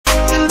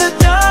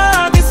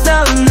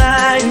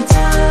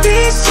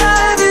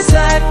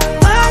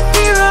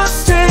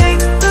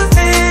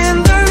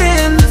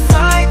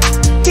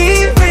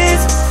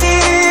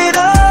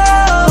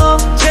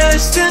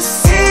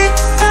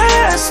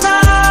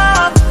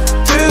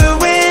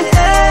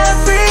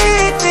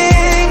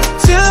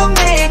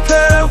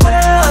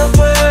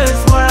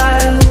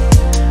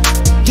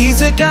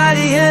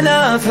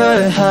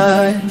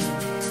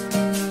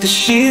the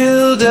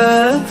shield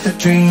of her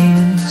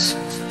dreams.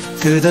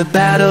 Through the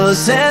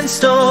battles and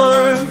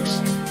storms,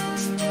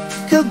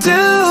 he'll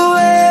do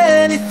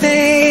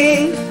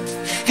anything.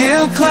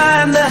 He'll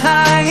climb the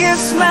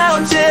highest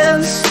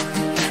mountains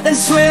and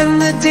swim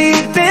the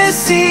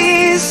deepest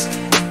seas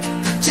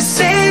to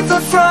save her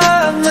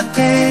from the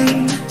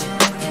pain,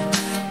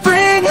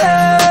 bring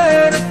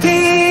her to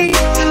peace.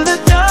 In the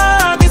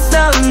darkest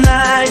of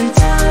night,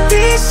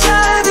 he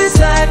shines his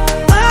light,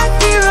 our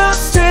hero's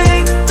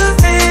strength,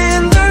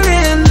 defender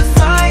in the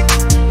fight.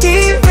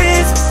 He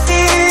risks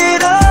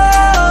it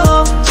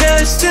all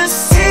just to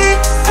see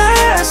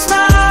her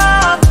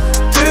smile,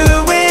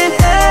 doing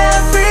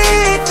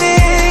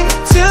everything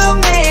to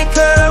make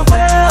her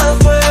world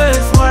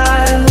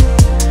worthwhile.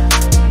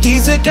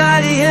 He's the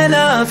guardian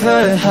of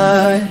her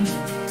heart,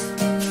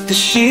 the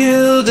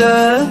shield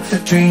of her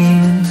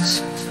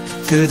dreams.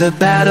 Through the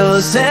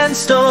battles and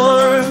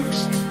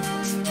storms,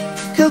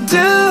 he'll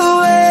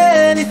do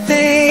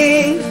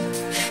anything.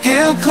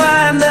 He'll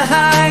climb the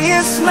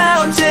highest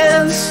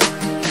mountains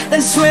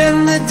and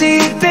swim the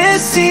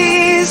deepest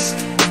seas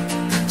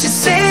to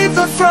save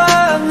her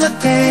from the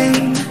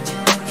pain,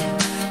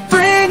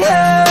 bring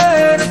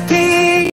her to peace.